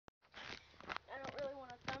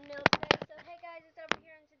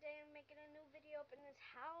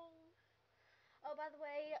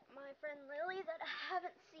friend Lily that I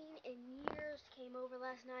haven't seen in years came over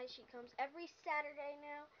last night. She comes every Saturday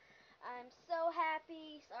now. I'm so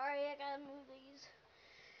happy. Sorry, I gotta move these.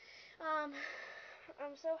 I'm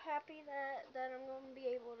so happy that I'm gonna be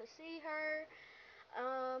able to see her.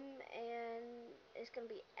 And it's gonna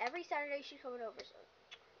be every Saturday she's coming over. So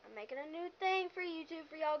I'm making a new thing for YouTube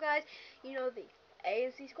for y'all guys. You know the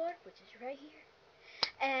ANC squad, which is right here,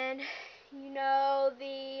 and you know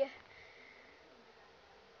the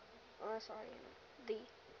the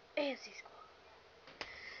ANC squad.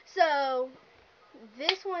 So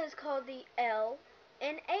this one is called the L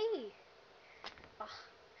and A.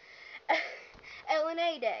 L and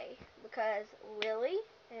A Day because Lily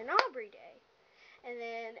and Aubrey Day. And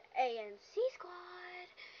then ANC squad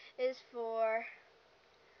is for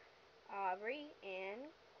Aubrey and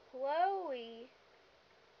Chloe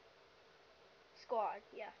squad.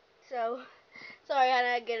 Yeah. So sorry, I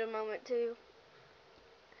had to get a moment to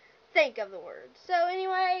think of the words. So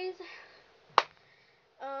anyways,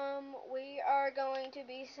 we are going to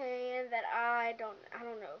be saying that I don't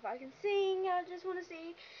know if I can sing. I just want to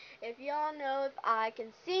see if y'all know if I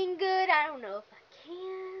can sing good. I don't know if I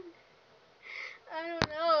can. I don't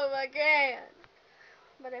know if I can.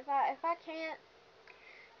 But if I can't,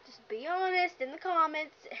 just be honest in the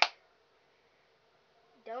comments.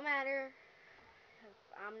 Don't matter.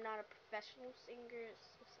 I'm not a professional singer.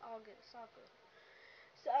 It's all good. It's all good.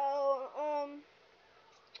 So,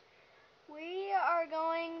 we are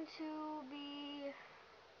going to be,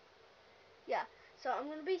 yeah. So I'm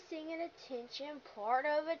going to be singing Attention, part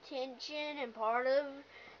of Attention, and part of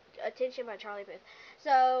Attention by Charlie Puth.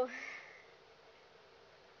 So,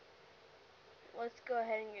 let's go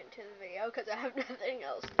ahead and get into the video because I have nothing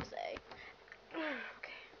else to say.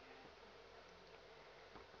 Okay.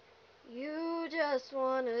 You just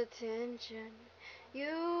want attention.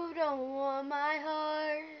 You don't want my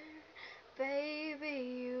heart.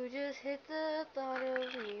 Baby, you just hit the thought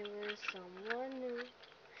of me with someone new.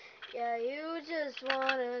 Yeah, you just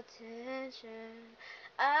want attention.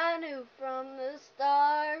 I knew from the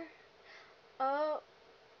start. Oh,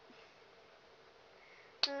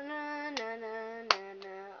 na na na na na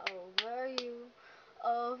na, over you,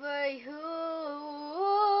 over you.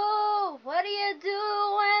 What are you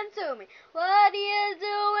doing to me? What are you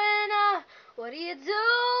doing? What are you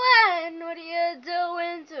doing? What are you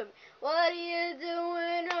doing to me? What are you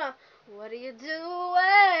doing? What are you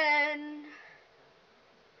doing?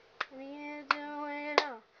 What are you doing?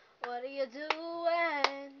 What are you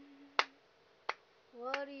doing?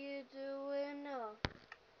 What are you doing?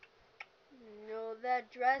 No,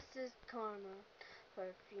 that dress is karma.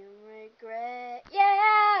 Perfume regret.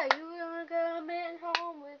 Yeah, you gonna come in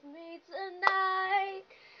home with me tonight.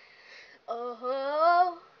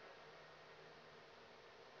 Oh.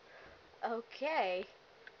 Okay.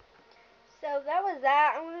 So that was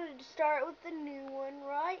that. I'm going to start with the new one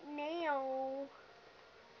right now.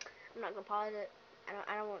 I'm not going to pause it.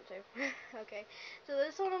 I don't want to. Okay. So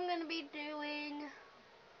this one I'm going to be doing,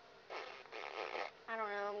 I don't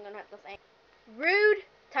know, I'm going to have to say Rude,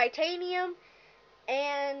 Titanium,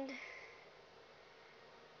 and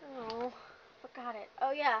oh, forgot it.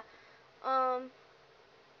 Oh yeah.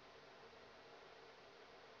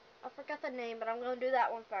 I forgot the name, but I'm going to do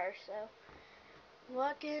that one first. So,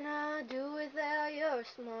 what can I do without your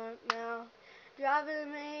smart mouth?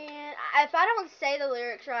 Driving me in. If I don't say the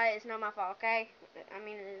lyrics right, it's not my fault, okay? I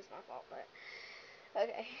mean, it is my fault, but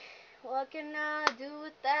okay. What can I do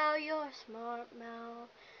without your smart mouth?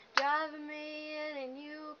 Driving me in and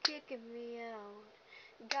you kicking me out.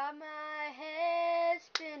 Got my head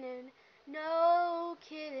spinning, no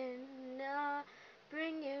kidding. Nah,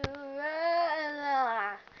 bring you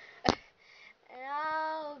right, and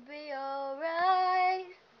I'll be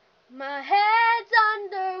alright. My head's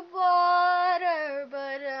underwater,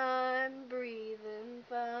 but I'm breathing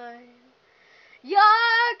fine.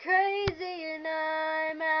 You're crazy and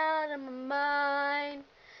I'm out of my mind,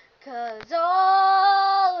 'cause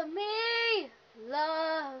all of me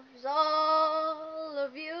loves all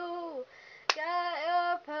of you. Got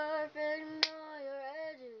your perfect and all your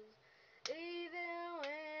edges, even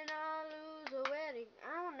when I lose a wedding.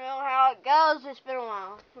 I don't know how it goes, it's been a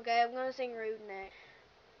while. Okay, I'm gonna sing Rude next.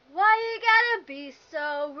 Why you gotta be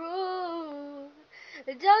so rude?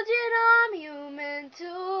 Don't you know I'm human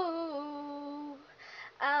too?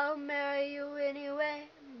 I'll marry you anyway.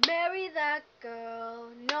 Marry that girl,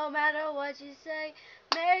 no matter what you say.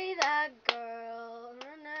 Marry that girl.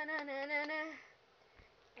 Na, na, na, na, na.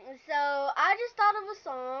 So I just thought of a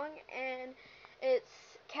song, and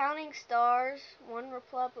it's Counting Stars. One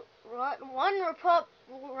Republic,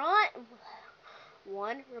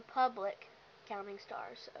 Counting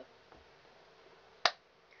Stars. So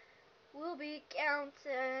we'll be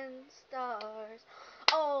counting stars.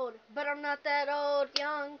 Old, but I'm not that old.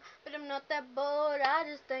 Young, but I'm not that bold. I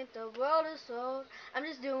just think the world is old. I'm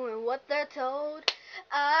just doing what they're told.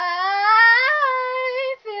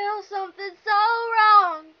 I feel something so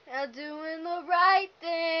wrong at doing the right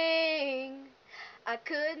thing. I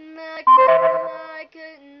couldn't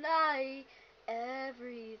lie.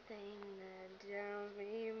 Everything that drowns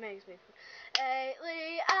me makes me feel.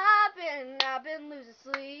 Lately, I've been losing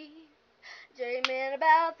sleep, dreaming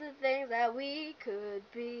about the things that we could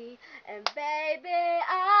be. And baby,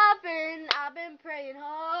 I've been praying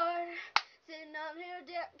hard, sitting up here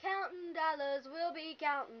counting dollars. We'll be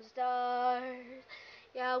counting stars.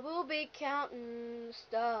 Yeah, we'll be counting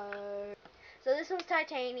stars. So this one's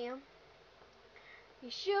Titanium. You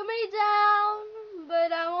shoot me down,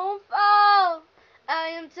 but I won't fall. I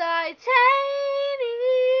am titanium.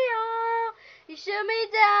 You shoot me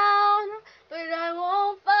down, but I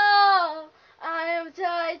won't fall. I am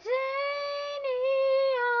titanium.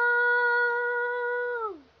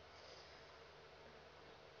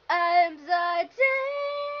 I am titanium.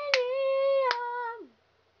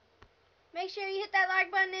 Make sure you hit that like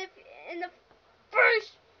button if in the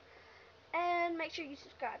first, and make sure you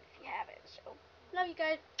subscribe if you haven't. So, love you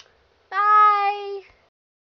guys. Bye.